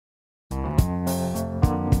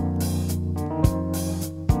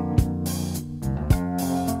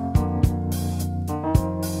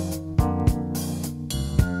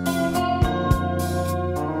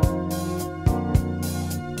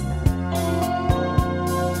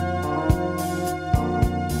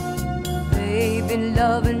Baby,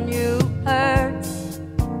 loving you hurts,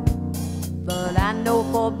 but I know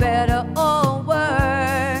for better or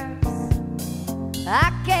worse,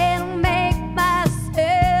 I can't make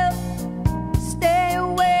myself stay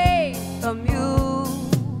away from you.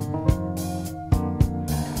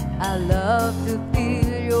 I love to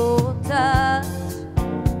feel your touch,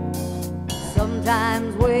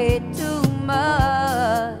 sometimes way too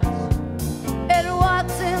much. And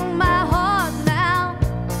what's in my heart now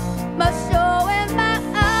must show in my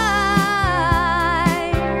eyes.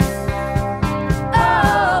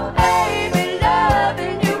 Oh, baby,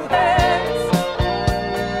 loving you hurts,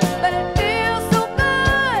 but it feels so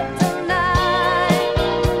good tonight.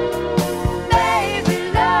 Baby,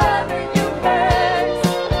 loving you hurts.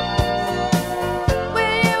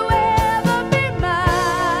 Will you ever be mine?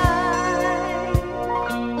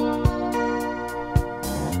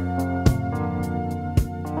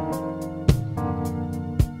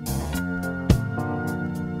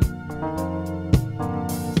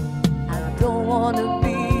 I don't wanna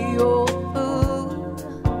be your fool,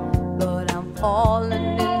 but I'm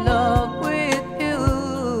falling in love with you.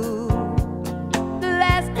 The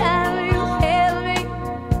last time you held me,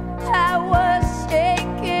 I was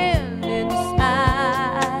shaking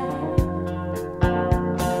inside.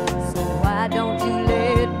 So why don't you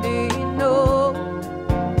let me know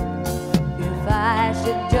if I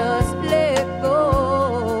should just